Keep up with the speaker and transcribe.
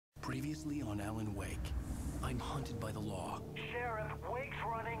Previously on Alan Wake. I'm hunted by the law. Sheriff, Wake's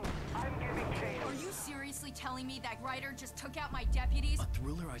running. I'm giving chase. Are you seriously telling me that writer just took out my deputies? A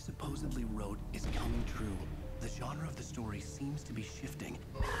thriller I supposedly wrote is coming true. The genre of the story seems to be shifting.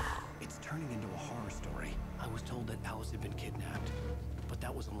 It's turning into a horror story. I was told that Alice had been kidnapped, but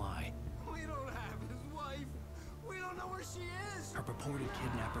that was a lie. We don't have his wife. We don't know where she is. Her purported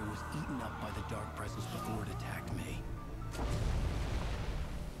kidnapper was eaten up by the dark presence before it attacked me.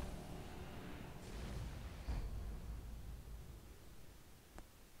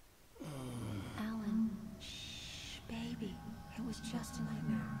 Alan, shh, baby. It was just a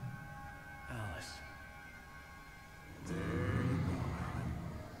nightmare. Alice. There you go, Alan.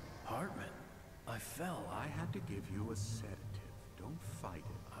 Hartman. I fell. I had to give you a sedative. Don't fight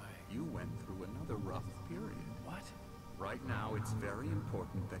it. You went through another rough period. What? Right now, it's very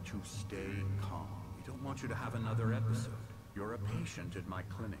important that you stay calm. We don't want you to have another episode. You're a patient at my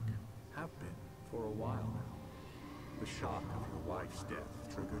clinic. Have been for a while now. The shock of your wife's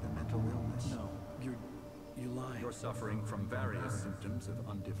death triggered a mental illness. No, you're lying. You're suffering from various symptoms of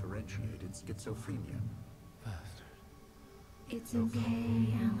undifferentiated schizophrenia. Bastard. It's okay,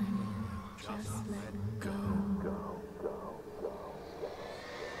 Alan. Just let go.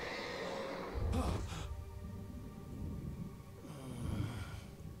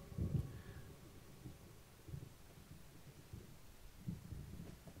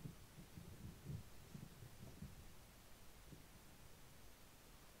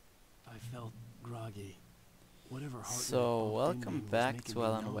 I felt groggy. Whatever Hartman So, had welcome pumped in me was back making to me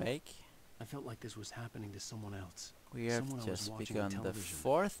Alan numb. Wake. I felt like this was happening to someone else. We have Someone I was just watching begun on the television.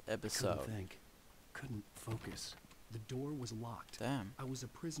 fourth I couldn't episode. think. Couldn't focus. The door was locked. Damn. I was a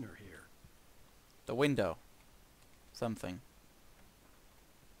prisoner here. The window. Something.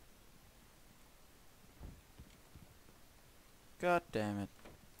 God damn it.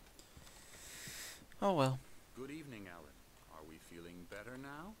 Oh well. Good evening, Alan. Are we feeling better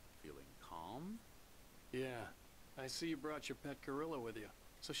now? Feeling calm? Yeah, I see you brought your pet gorilla with you.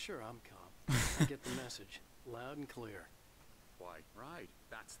 So sure, I'm calm. I get the message, loud and clear. Quite right.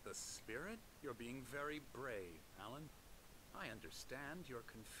 That's the spirit. You're being very brave, Alan. I understand you're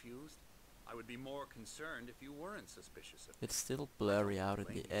confused. I would be more concerned if you weren't suspicious of me. It's still blurry out at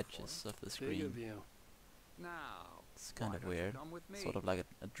the Blame edges of the Big screen. of you. Now, It's kind why of don't you weird. come with me? Sort of like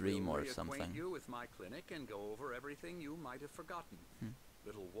a dream We'll or reacquaint something. you with my clinic and go over everything you might have forgotten.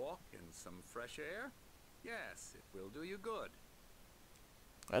 Little walk in some fresh air? Yes, it will do you good.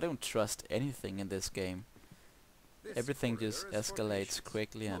 I don't trust anything in this game. This Everything corridor just is for escalates patients.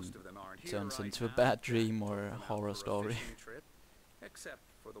 quickly and Most of them aren't here turns right into a now. bad dream or Took a them out horror for story. fishing trip, except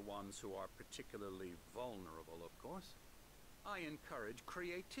for the ones who are particularly vulnerable, of course. I encourage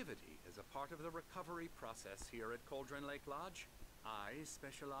creativity as a part of the recovery process here at Cauldron Lake Lodge. I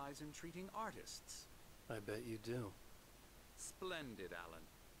specialize in treating artists. I bet you do. Splendid, Alan.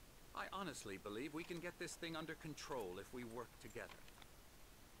 I honestly believe we can get this thing under control if we work together.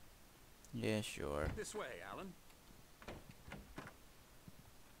 Yeah, sure. This way, Alan.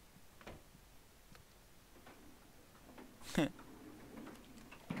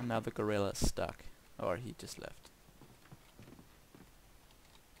 Another gorilla stuck. Or he just left.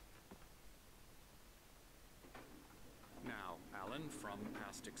 Now, Alan, from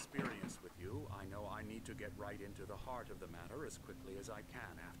past experience with you, I know I need to get right into the heart of the matter as quickly as I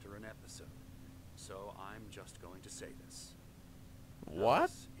can after an episode. So I'm just going to say this. What?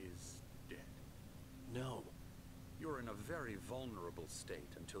 Alice is dead. No. You're in a very vulnerable state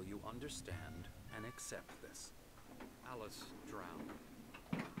until you understand and accept this. Alice drowned,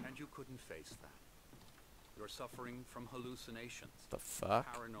 and you couldn't face that. You're suffering from hallucinations, The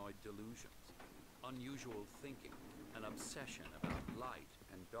fuck? paranoid delusions, unusual thinking, an obsession about light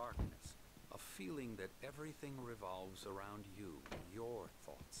and darkness, a feeling that everything revolves around you, your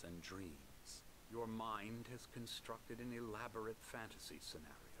thoughts and dreams. Your mind has constructed an elaborate fantasy scenario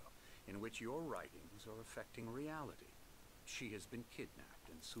in which your writings are affecting reality. She has been kidnapped,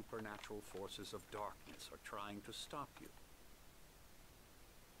 and supernatural forces of darkness are trying to stop you.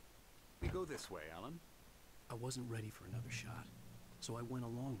 We go this way, Alan. I wasn't ready for another shot, so I went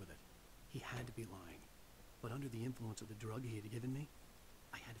along with it. He had to be lying. But under the influence of the drug he had given me,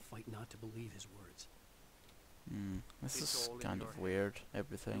 I had to fight not to believe his words. This It's is all in kind your of head. weird,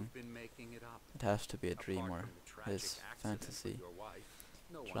 everything. You've been making it up. It has to be a Apart dream or from the tragic his accident with fantasy. your wife,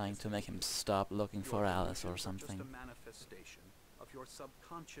 no one Trying has to make him believed it. stop looking for Your Alice or delusions are just something. a manifestation of your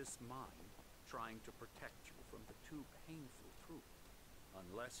subconscious mind trying to protect you from the too painful truth.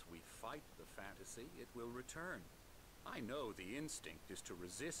 Unless we fight the fantasy, it will return. I know the instinct is to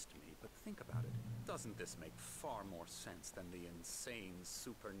resist me, but think about it. Doesn't this make far more sense than the insane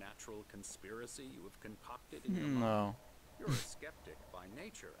supernatural conspiracy you have concocted in your mind? No. You're a skeptic by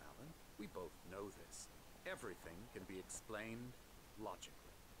nature, Alan. We both know this. Everything can be explained logically.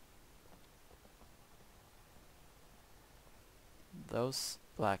 Those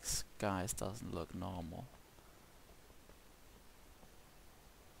black skies doesn't look normal.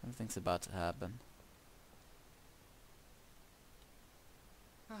 Something's about to happen.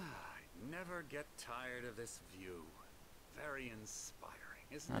 I never get tired of this view. Very inspiring,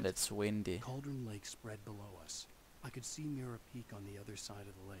 isn't And it? it's windy. Cauldron Lake spread below us. I could see Mirror Peak on the other side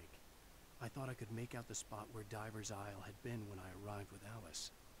of the lake. I thought I could make out the spot where Diver's Isle had been when I arrived with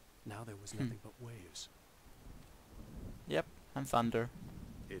Alice. Now there was nothing but waves. Yep, and thunder.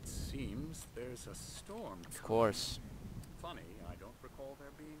 It seems there's a storm Of coming. course. Funny, I don't recall there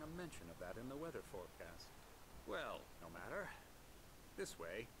being a mention of that in the weather forecast. Well, no matter. This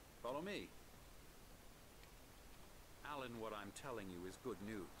way. Follow me. Alan, what I'm telling you is good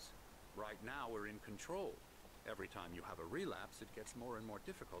news. Right now we're in control. Every time you have a relapse, it gets more and more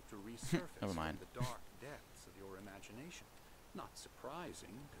difficult to resurface Never mind. from the dark depths of your imagination. Not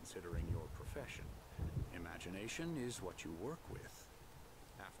surprising, considering your profession. Imagination is what you work with.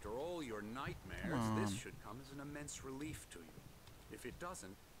 After all your nightmares, this should come as an immense relief to you. If it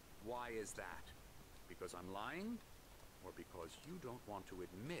doesn't, why is that? Because I'm lying? Or because you don't want to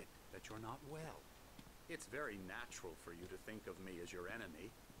admit that you're not well? It's very natural for you to think of me as your enemy.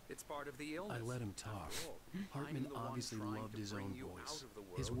 It's part of the illness. I let him talk. After all, Hartman I'm the one obviously trying loved to his bring own you voice. out of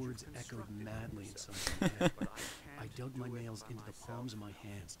the His world words you've echoed constructed for madly yourself. inside my head. But I can't dug my do it nails by into the myself. palms of my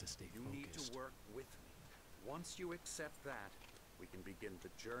hands to stay You need to focused. work with me. Once you accept that, we can begin the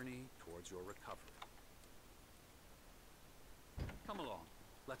journey towards your recovery. Come along.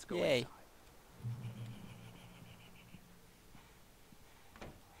 Let's go Yay. inside.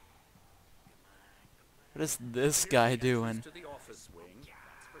 What is this Here's guy the entrance doing? to the office wing.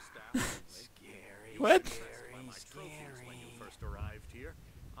 That's for staff only. Scary. What? Impressed by my trophies when you first arrived here.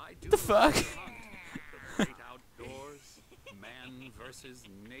 I do The fuck? love to hunt. The great outdoors, man versus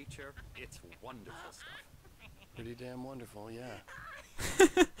nature. It's wonderful stuff. Pretty damn wonderful, yeah.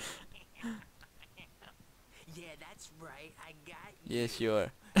 Yeah, that's right. I got you. Yeah,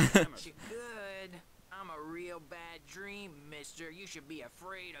 sure. You good. I'm a real bad dream, mister. You should be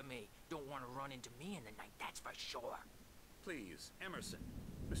afraid of me. Don't want to run into me in the night, that's for sure. Please, Emerson.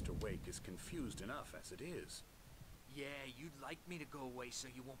 Mr. Wake is confused enough as it is. Yeah, you'd like me to go away so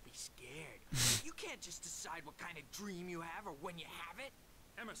you won't be scared. You can't just decide what kind of dream you have or when you have it.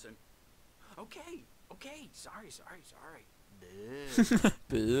 Emerson, Okay, okay. Sorry.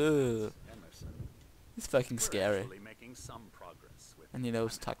 Boo. Emerson. It's fucking We're scary. actually making some progress with And he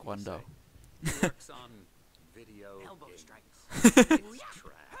knows I'm happy to taekwondo. say. He works on video Elbow games. strikes. It's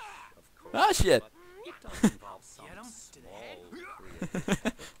trash, of course. Ah, shit. But it does involve some Get 'em to the head. small creative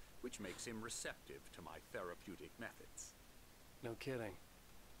effort, which makes him receptive to my therapeutic methods. No kidding.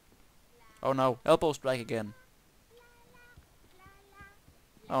 Oh no, elbow strike again.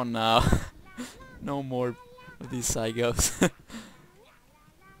 Oh no. No more of these psychos.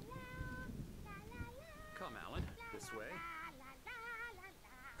 Come, Alan, this way.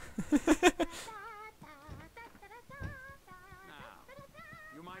 Now,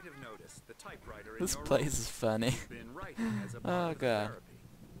 you might have noticed the typewriter in This your place room. is funny. You've been writing as a part Oh of the god. therapy.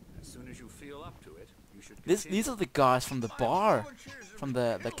 As soon as you feel up to it, you should These are the guys from the bar. From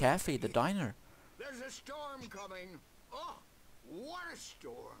the cafe, the diner. There's a storm coming. Oh, what a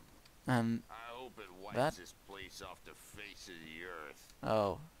storm. And I hope it wipes That- this place off the face of the earth.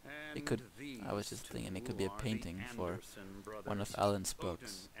 oh, And it could. I was these just thinking it two could be a are the painting for Anderson one of brothers, Alan's Odin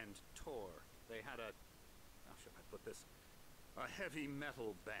books. and Tor. They had a, how should I put this? A heavy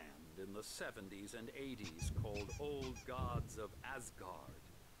metal band in the 70s and 80s called Old Gods of Asgard.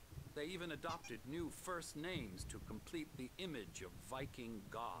 They even adopted new first names to complete the image of Viking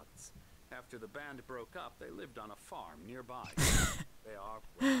gods. After the band broke up, they lived on a farm nearby. They are,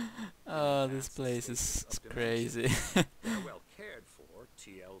 well, Oh, in this advanced place is stages of crazy. dementia. They're well cared for,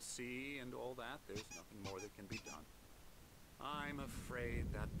 TLC and all that. There's nothing more that can be done. I'm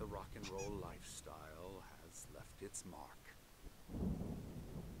afraid that the rock and roll lifestyle has left its mark.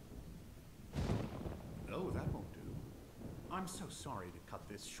 Oh, that won't do. I'm so sorry to cut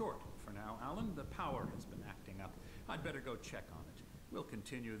this short for now, Alan. The power has been acting up. I'd better go check on it. We'll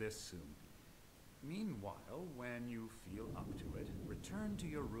continue this soon. Meanwhile, when you feel up to it, return to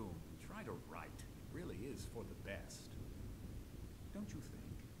your room and try to write. It really is for the best. Don't you think?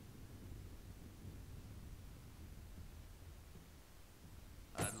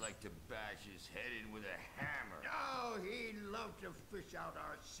 I'd like to bash his head in with a hammer. Oh, love to fish out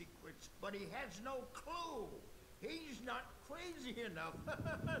our secrets, but he has no clue. He's not crazy enough.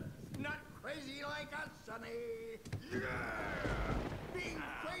 Not crazy like us, Sonny. Yeah! Being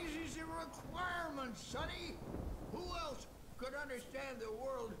crazy's a requirement, Sonny. Who else could understand the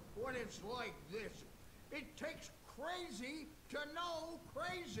world when it's like this? It takes crazy to know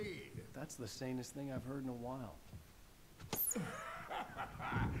crazy. That's the sanest thing I've heard in a while.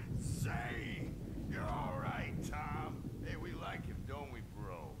 Say, you're all right, Tom. Hey, we like him, don't we,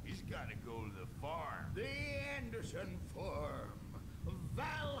 bro? He's got to go to the farm. The Anderson Farm.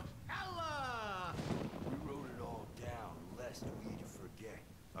 Valhalla! We wrote it all down, lest we forget.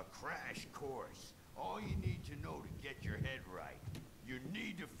 A crash course. All you need to know to get your head right. You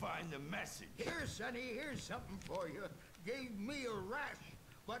need to find the message. Here, Sonny, here's something for you. Gave me a rash,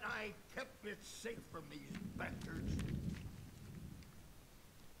 but I kept it safe from these bastards.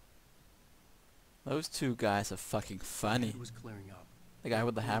 Those two guys are fucking funny. It was clearing up. The guy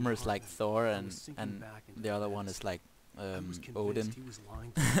with the hammer is like Thor, I and was sinking back into the other the one past. is like I was convinced Odin. he was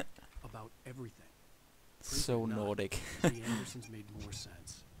lying to me about everything. So Prove it or not, Nordic. The Andersons made more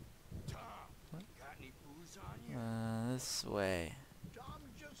sense. Tom, got any booze on you? This way. Tom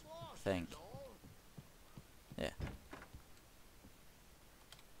just lost. Think. is all. Yeah.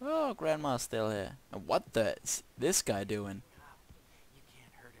 Oh, Grandma's still here. And what the is this guy doing? You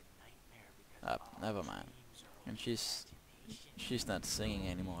can't hurt a nightmare because Oh, never mind. And she's not singing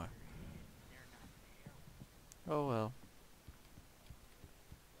anymore. Oh well.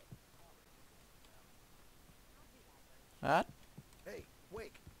 What? Hey,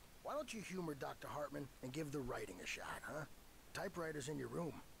 Wake, why don't you humor Dr. Hartman and give the writing a shot, huh? Typewriter's in your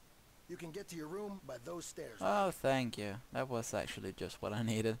room. You can get to your room by those stairs. Oh, thank you. That was actually just what I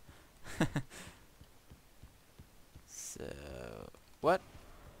needed. So, what?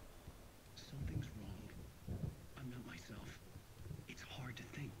 Something's wrong. I'm not myself. It's hard to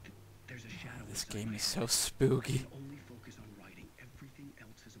think that there's a shadow. This inside game my is head. so spooky. I can only focus on writing. Everything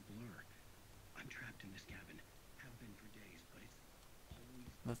else is a blur. I'm trapped in this cabin. Have been for days, but it's always...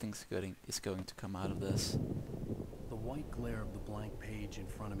 Nothing's good is going to come out of this. The white glare of the blank page in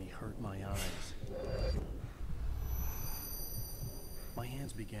front of me hurt my eyes. My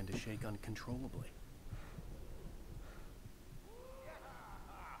hands began to shake uncontrollably.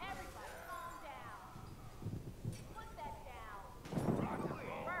 Everybody calm down. Put that down.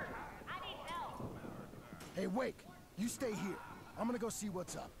 Bert, I need help. Hey, Wake, you stay here. I'm gonna go see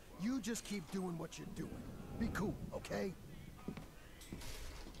what's up. You just keep doing what you're doing. Be cool, okay?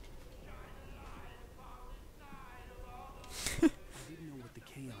 I didn't know what the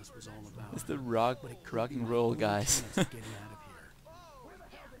chaos was all about. It's the but it could rock be and my roll only guys. chance of getting out of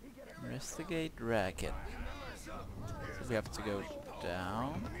here. Investigate racket. So we have to go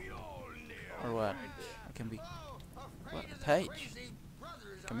down, or what? It can be what page?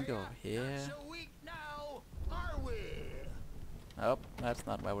 Can we go over here? So weak now, are we? Oh, that's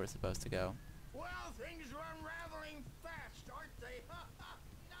not where we're supposed to go. Well, things are unraveling fast, aren't they?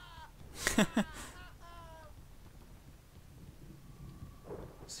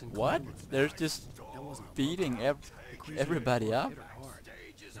 What? They're just beating everybody up.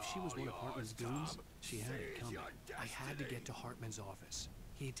 If she was one of Hartman's goons, she had it coming. I had to get to Hartman's office.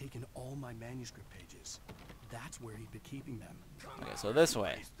 He had taken all my manuscript pages. That's where he'd be keeping them. Okay, so this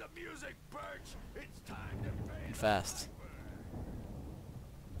way. And fast.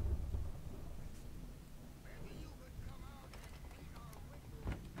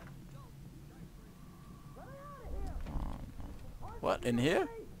 What, in here?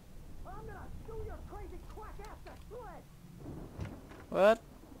 What?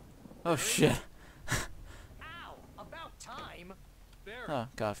 Oh shit. Ow! About time! Barry. Oh,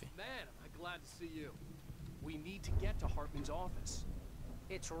 coffee. Man, am I glad to see you. We need to get to Hartman's office.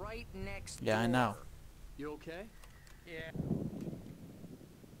 It's right next Yeah, I door. know. You okay? Yeah.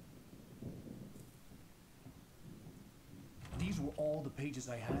 These were all the pages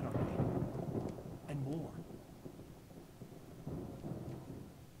I had on me. And more.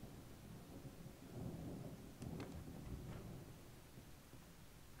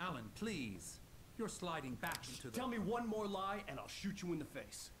 Alan, please. You're sliding back into the... Tell me one more lie and I'll shoot you in the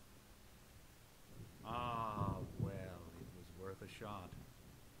face. Ah, well, it was worth a shot.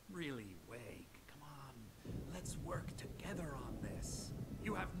 Really, Wake, come on. Let's work together on this.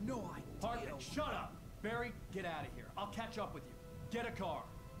 You have no idea... Hartman, shut up! Barry, get out of here. I'll catch up with you. Get a car.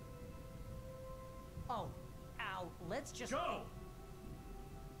 Oh, Al, let's just... Go!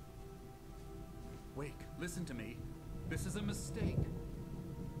 Wake, listen to me. This is a mistake.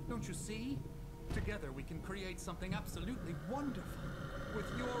 Don't you see? Together we can create something absolutely wonderful. With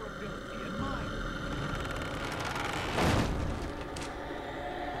your ability and mine.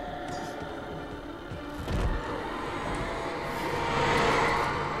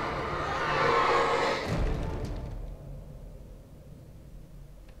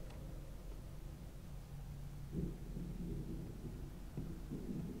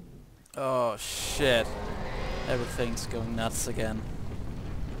 Oh shit. Everything's going nuts again.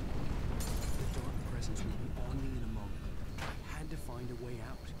 The dark presence will be on me in a moment. I had to find a way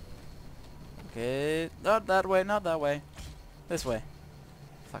out. Okay, not that way, not that way. This way.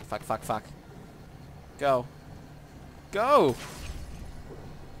 Fuck, fuck, fuck, fuck. Go. Go!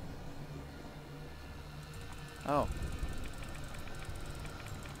 Oh.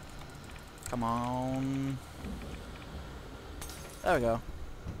 Come on. There we go.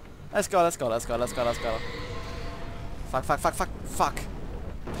 Let's go, let's go, let's go, let's go, let's go. Fuck, fuck, fuck, fuck, fuck.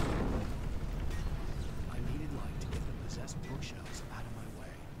 I needed light to get the possessed bookshelves out of my way.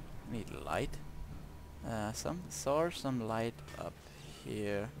 Need light. Some light up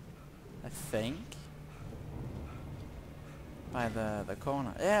here. I think. By the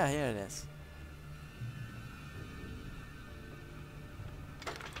corner. Yeah, here it is.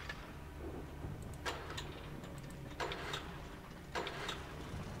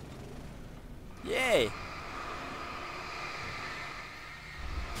 Yay!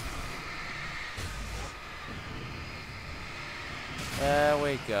 There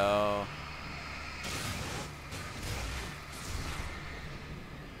we go.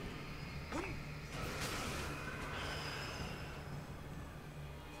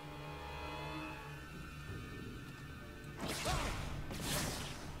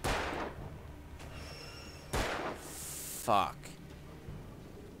 Fuck.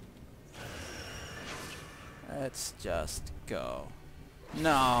 Let's just go.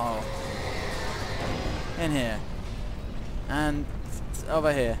 No. In here. And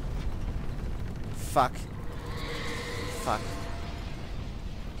over here. Fuck. Fuck.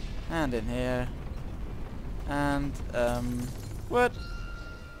 And in here. And what?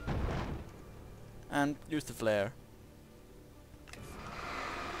 And use the flare.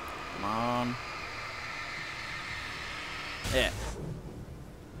 Come on. Yeah.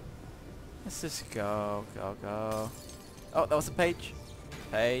 Let's just go, go, go. Oh, that was a page.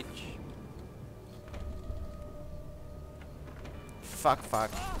 Page. Fuck,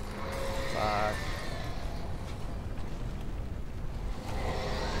 fuck. Fuck.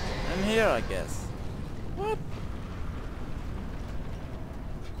 In here, I guess. What?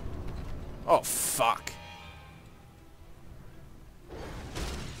 Oh, fuck.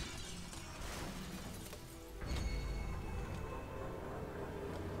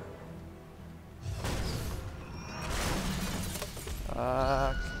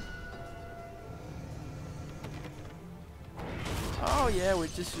 Fuck. Oh yeah, we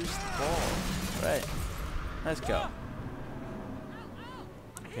just used the ball. Right. Let's go.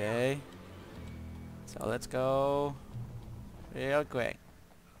 Okay. So let's go real quick.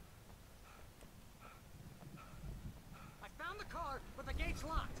 I found the car, but the gate's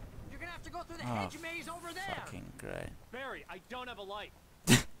locked. You're gonna have to go through the Oh, hedge maze over there. fucking great. Barry, I don't have a light.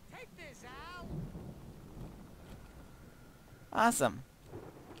 Take this, Al. Awesome.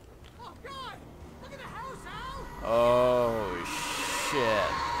 Oh God! Look at the house, Al. Oh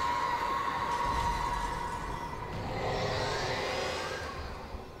shit.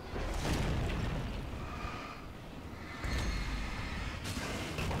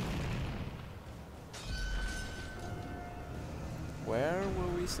 Where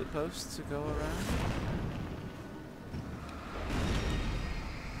were we supposed to go around?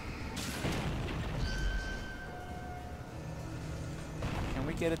 Can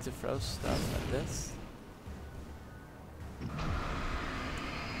we get it to throw stuff like this?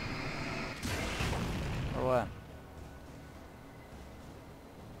 Or what?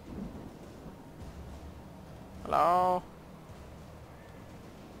 Hello?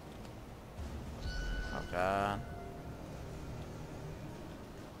 Oh god.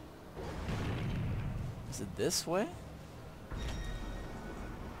 Is it this way?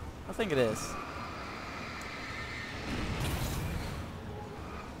 I think it is.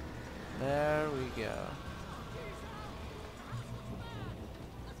 There we go.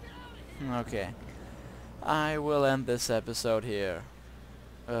 Okay. I will end this episode here.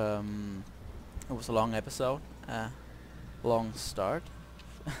 It was a long episode. Long start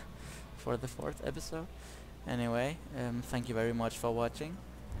for the 4th episode. Anyway, thank you very much for watching.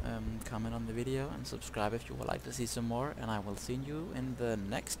 Comment on the video and subscribe if you would like to see some more, and I will see you in the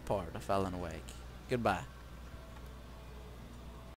next part of Alan Wake. Goodbye.